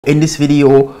In this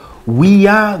video, we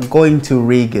are going to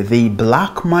rig the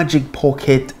Blackmagic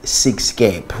Pocket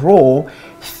 6K Pro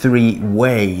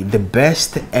 3-way. The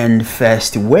best and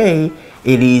first way,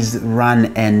 it is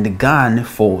run and gun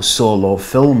for solo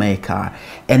filmmaker,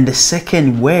 and the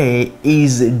second way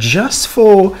is just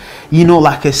for, you know,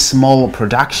 like a small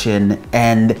production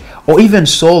or even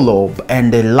solo.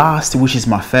 And the last, which is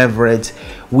my favorite,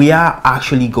 we are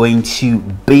actually going to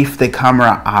beef the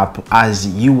camera up as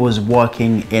you was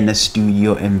working in a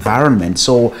studio environment.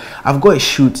 So I've got a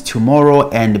shoot tomorrow,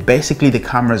 and basically the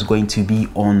camera is going to be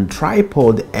on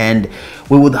tripod, and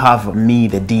we would have me,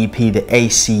 the DP, the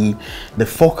AC, the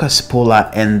focus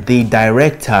puller, and the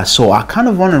director. So I kind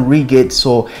of want to rig it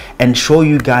and show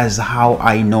you guys how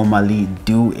I normally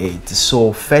do it.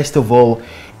 So first of all,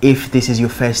 if this is your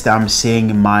first time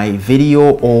seeing my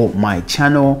video or my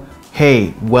channel,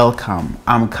 hey, welcome.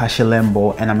 I'm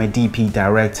Kashilembo and I'm a DP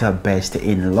director based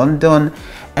in London,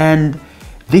 and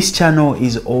this channel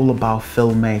is all about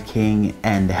filmmaking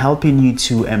and helping you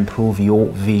to improve your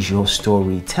visual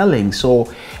storytelling.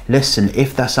 So listen,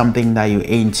 if that's something that you're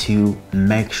into,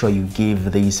 make sure you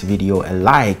give this video a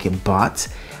like. But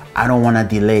I don't want to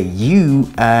delay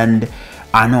you, and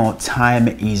I know time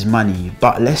is money,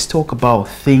 but let's talk about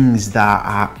things that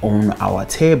are on our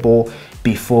table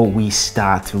before we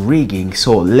start rigging.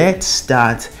 So let's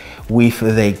start with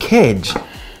the cage.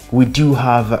 We do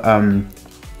have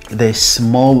the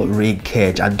small rig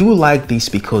cage. I do like this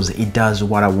because it does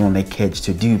what I want the cage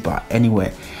to do. But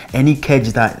anyway, any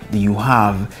cage that you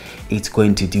have, it's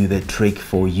going to do the trick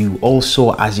for you.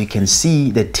 Also, as you can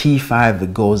see, the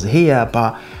T5 goes here,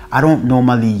 but I don't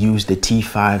normally use the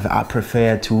T5. I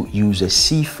prefer to use a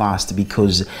C-Fast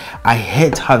because I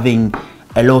hate having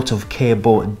a lot of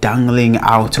cable dangling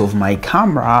out of my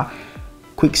camera.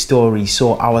 Quick story,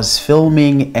 so I was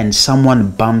filming and someone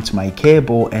bumped my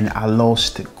cable and I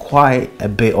lost quite a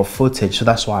bit of footage. So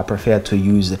that's why I prefer to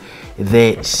use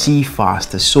the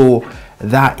C-Fast. So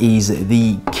that is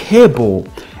the cable.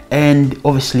 And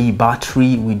obviously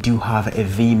battery, we do have a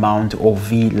V-mount or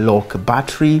V-lock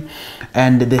battery,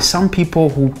 and there's some people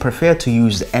who prefer to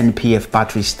use the NPF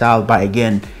battery style, but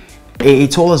again,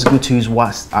 it's always good to use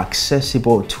what's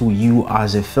accessible to you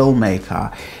as a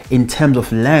filmmaker. In terms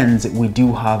of lens, we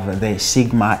do have the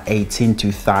Sigma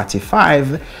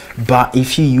 18-35, but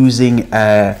if you're using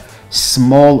a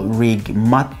small rig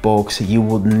matte box, you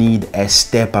would need a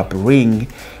step-up ring,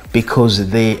 because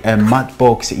the matte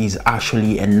box is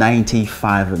actually a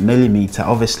 95mm.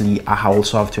 Obviously, I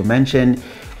also have to mention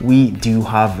we do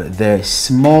have the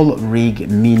small rig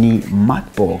mini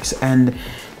matte box. And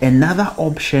another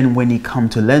option when it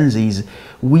comes to lenses,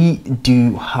 we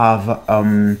do have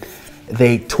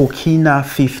the Tokina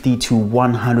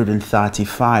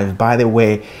 50-135. By the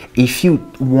way, if you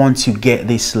want to get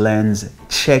this lens,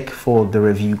 check for the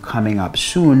review coming up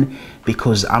soon,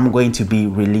 because I'm going to be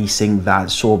releasing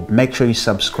that. So make sure you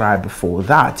subscribe for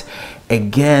that.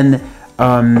 Again,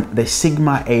 the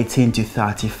Sigma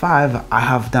 18-35, I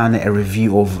have done a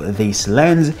review of this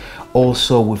lens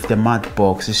also with the matte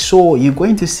box. So you're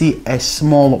going to see a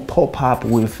small pop-up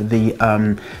with the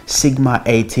Sigma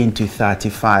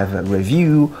 18-35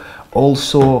 review,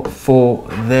 also for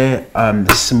the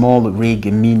small rig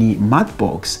mini matte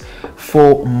box.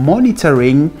 For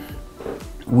monitoring,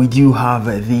 we do have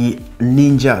the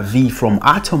Ninja V from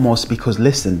Atomos, because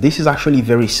listen, this is actually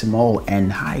very small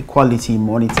and high quality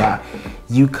monitor.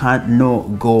 You can't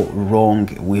go wrong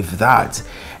with that,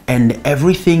 and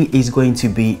everything is going to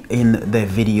be in the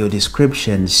video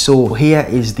description. So here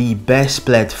is the best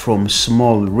plate from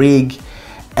small rig,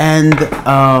 and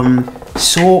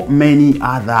so many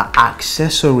other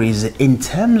accessories. In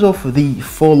terms of the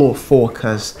follow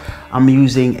focus, I'm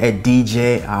using a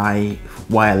DJI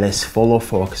wireless follow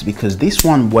focus because this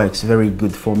one works very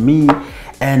good for me,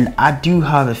 and I do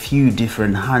have a few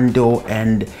different handle,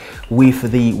 and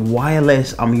with the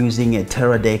wireless I'm using a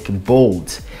Teradek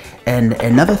Bolt. And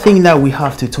another thing that we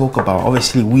have to talk about,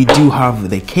 obviously we do have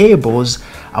the cables.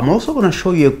 I'm also going to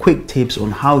show you a quick tips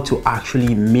on how to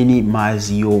actually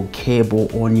minimize your cable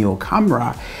on your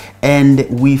camera. And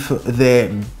with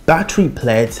the battery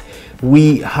plate,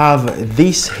 we have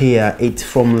this here. It's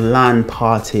from LAN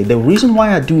Party. The reason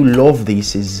why I do love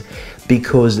this is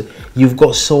because you've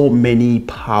got so many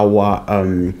power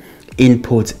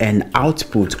input and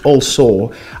output.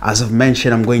 Also, as I've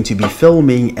mentioned, I'm going to be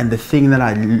filming, and the thing that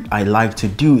I like to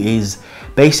do is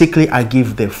basically I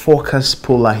give the focus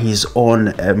puller his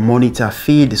own monitor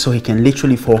feed, so he can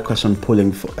literally focus on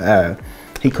pulling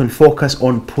he can focus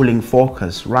on pulling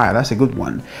focus. Right, that's a good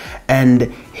one.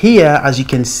 And here, as you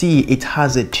can see, it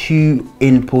has a 2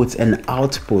 inputs and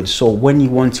outputs. So when you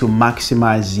want to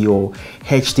maximize your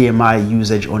HDMI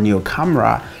usage on your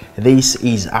camera, this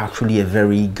is actually a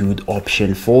very good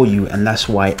option for you, and that's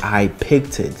why I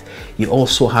picked it. You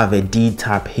also have a D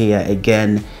tap here.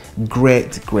 Again,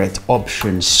 great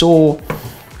option. So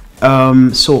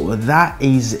that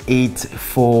is it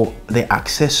for the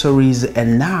accessories,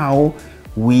 and now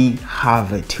we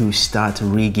have to start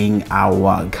rigging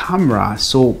our camera.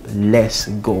 So let's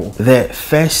go. The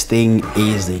first thing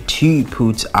is to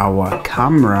put our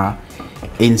camera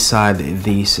inside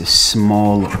this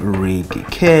small rig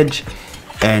cage,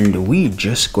 and we're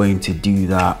just going to do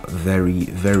that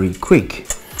very quick.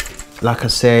 Like I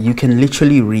said, you can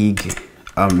literally rig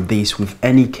this with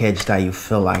any cage that you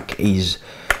feel like is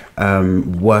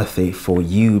worth it for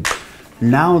you.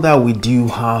 Now that we do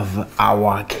have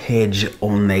our cage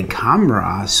on the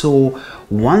camera, so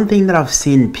one thing that I've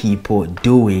seen people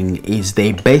doing is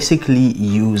they basically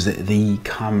use the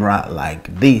camera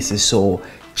like this. So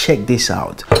check this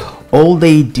out. All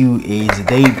they do is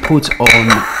they put on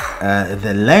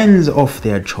the lens of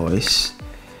their choice,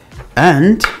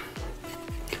 and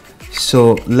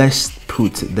so let's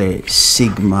put the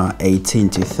Sigma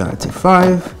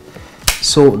 18-35.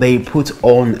 So they put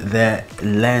on the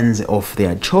lens of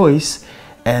their choice,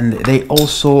 and they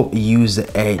also use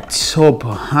a top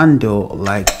handle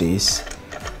like this,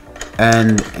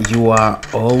 and you are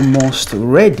almost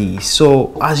ready.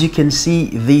 So as you can see,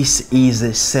 this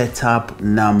is setup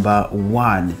number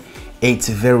 1. It's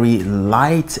very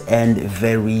light and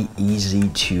very easy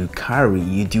to carry.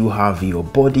 You do have your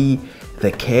body,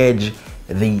 the cage,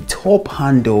 the top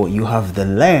handle, you have the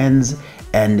lens,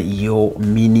 and your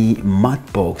mini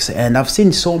matte box. And I've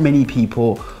seen so many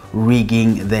people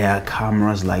rigging their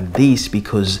cameras like this,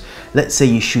 because let's say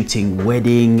you're shooting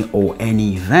wedding or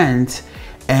any event,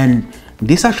 and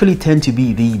this actually tend to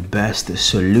be the best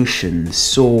solution.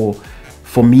 So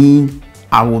for me,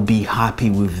 I would be happy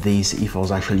with this if I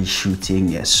was actually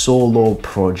shooting a solo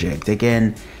project.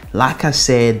 Again, like I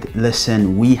said,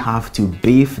 listen, we have to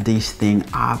beef this thing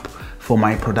up for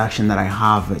my production that I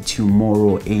have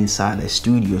tomorrow inside the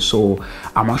studio. So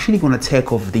I'm actually going to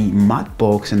take off the matte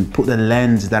box and put the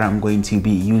lens that I'm going to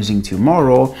be using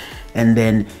tomorrow, and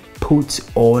then put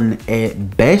on a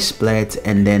base plate,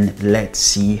 and then let's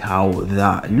see how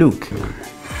that look.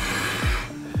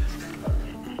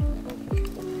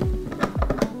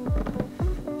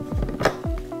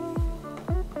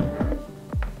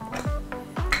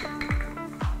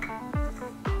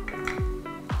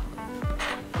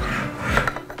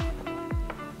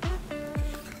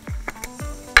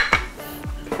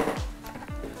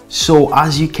 So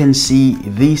as you can see,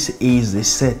 this is the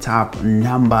setup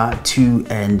number 2,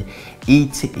 and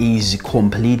it is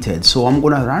completed. So I'm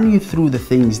gonna run you through the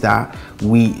things that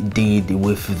we did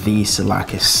with this,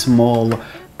 like a small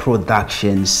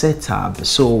production setup.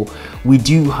 So we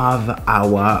do have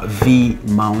our V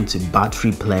mount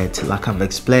battery plate. Like I've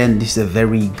explained, this is a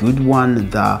very good one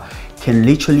that can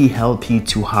literally help you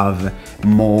to have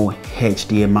more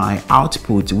HDMI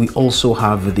output. We also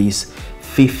have this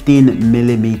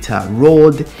 15mm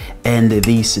rod and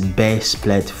this base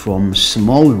plate from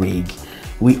Small Rig.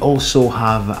 We also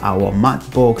have our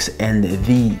matte box and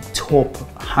the top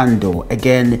handle.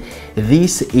 Again,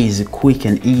 this is quick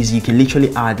and easy. You can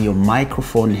literally add your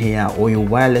microphone here, or your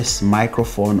wireless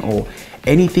microphone, or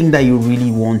anything that you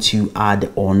really want to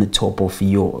add on top of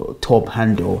your top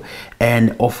handle,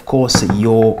 and of course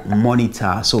your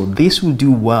monitor. So this will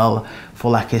do well for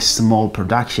like a small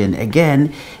production.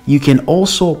 Again, you can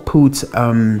also put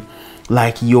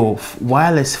like your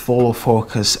wireless follow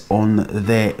focus on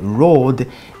the rod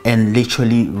and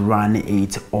literally run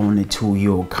it onto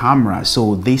your camera.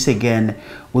 So this again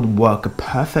would work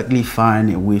perfectly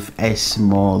fine with a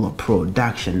small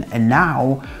production. And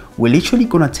now we're literally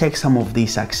gonna take some of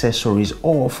these accessories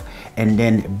off and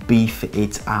then beef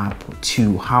it up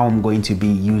to how I'm going to be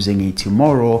using it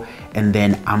tomorrow, and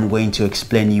then I'm going to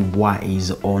explain you what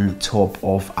is on top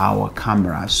of our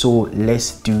camera. So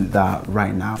let's do that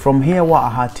right now. From here, what I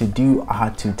had to do, I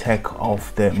had to take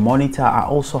off the monitor. I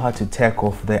also had to take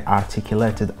off the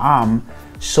articulated arm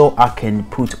so I can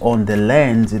put on the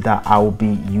lens that I'll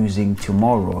be using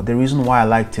tomorrow. The reason why I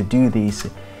like to do this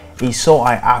is so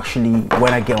I actually,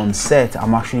 when I get on set,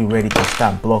 I'm actually ready to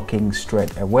start blocking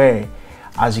straight away.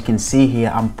 As you can see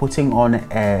here, I'm putting on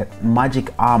a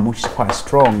magic arm which is quite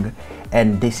strong,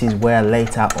 and this is where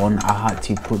later on I had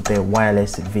to put the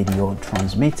wireless video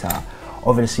transmitter.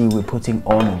 Obviously we're putting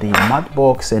on the matte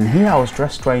box, and here I was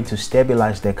just trying to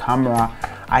stabilize the camera.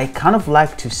 I kind of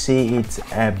like to see it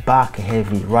back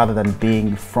heavy rather than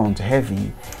being front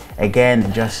heavy.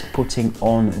 Again, just putting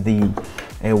on the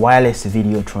wireless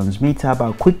video transmitter.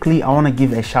 But quickly, I want to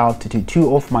give a shout to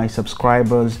two of my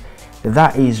subscribers,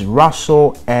 that is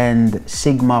Russell and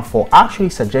Sigma, for actually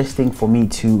suggesting for me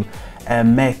to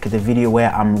make the video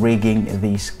where I'm rigging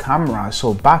this camera.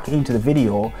 So back into the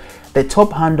video, the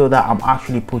top handle that I'm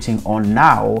actually putting on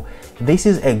now, this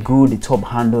is a good top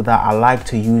handle that I like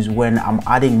to use when I'm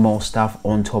adding more stuff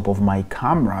on top of my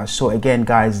camera. So again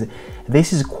guys,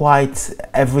 this is quite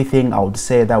everything I would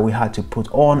say that we had to put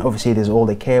on. Obviously there's all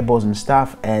the cables and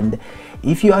stuff, and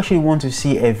if you actually want to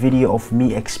see a video of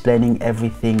me explaining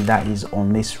everything that is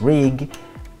on this rig,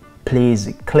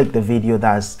 please click the video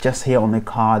that's just here on the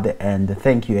card. And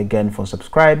thank you again for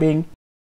subscribing.